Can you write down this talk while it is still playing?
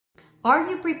Are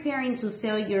you preparing to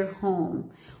sell your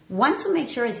home? Want to make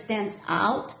sure it stands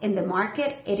out in the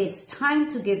market? It is time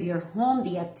to give your home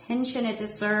the attention it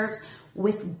deserves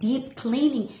with deep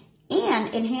cleaning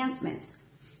and enhancements.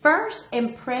 First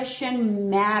impression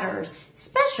matters,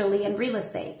 especially in real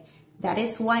estate. That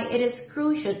is why it is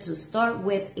crucial to start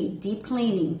with a deep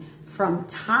cleaning. From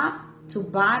top to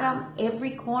bottom,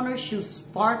 every corner should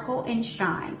sparkle and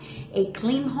shine. A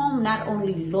clean home not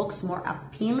only looks more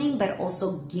appealing, but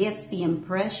also gives the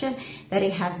impression that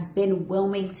it has been well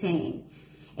maintained.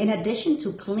 In addition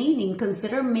to cleaning,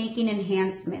 consider making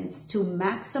enhancements to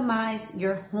maximize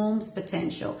your home's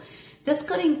potential. This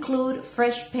could include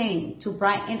fresh paint to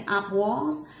brighten up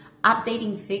walls,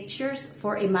 updating fixtures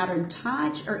for a modern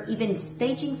touch, or even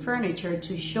staging furniture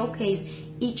to showcase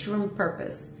each room's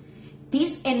purpose.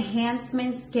 These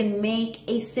enhancements can make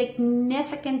a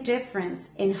significant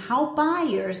difference in how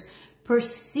buyers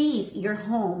perceive your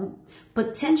home,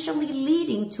 potentially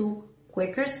leading to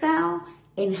quicker sale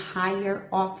and higher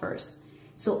offers.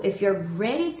 So if you're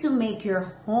ready to make your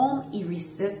home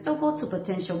irresistible to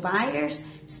potential buyers,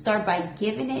 start by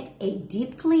giving it a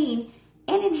deep clean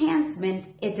and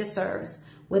enhancement it deserves.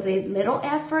 With a little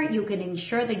effort, you can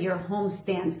ensure that your home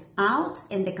stands out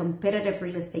in the competitive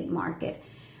real estate market.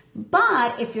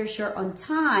 But if you're short on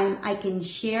time, I can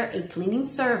share a cleaning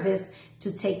service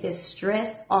to take the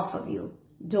stress off of you.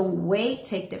 Don't wait,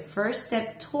 take the first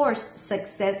step towards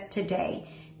success today.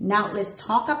 Now let's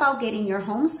talk about getting your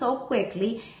home sold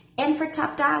quickly and for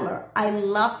top dollar. I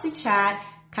love to chat.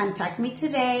 Contact me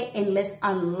today and let's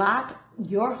unlock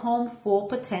your home full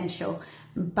potential.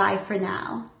 Bye for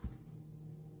now.